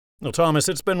stores. Well, Thomas,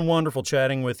 it's been wonderful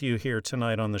chatting with you here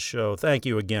tonight on the show. Thank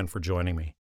you again for joining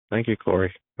me. Thank you,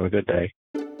 Corey. Have a good day.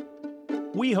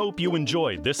 We hope you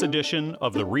enjoyed this edition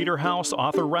of the Reader House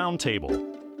Author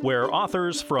Roundtable, where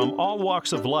authors from all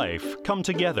walks of life come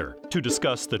together to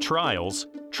discuss the trials,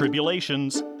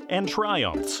 tribulations, and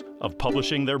triumphs of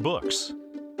publishing their books.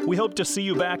 We hope to see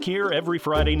you back here every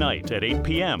Friday night at 8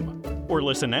 p.m. or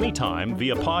listen anytime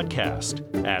via podcast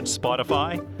at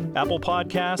Spotify, Apple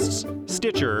Podcasts,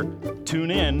 Stitcher,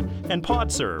 TuneIn, and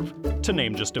PodServe, to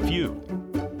name just a few.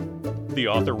 The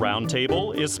Author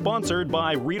Roundtable is sponsored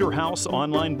by Reader House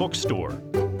Online Bookstore,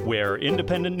 where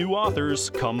independent new authors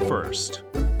come first.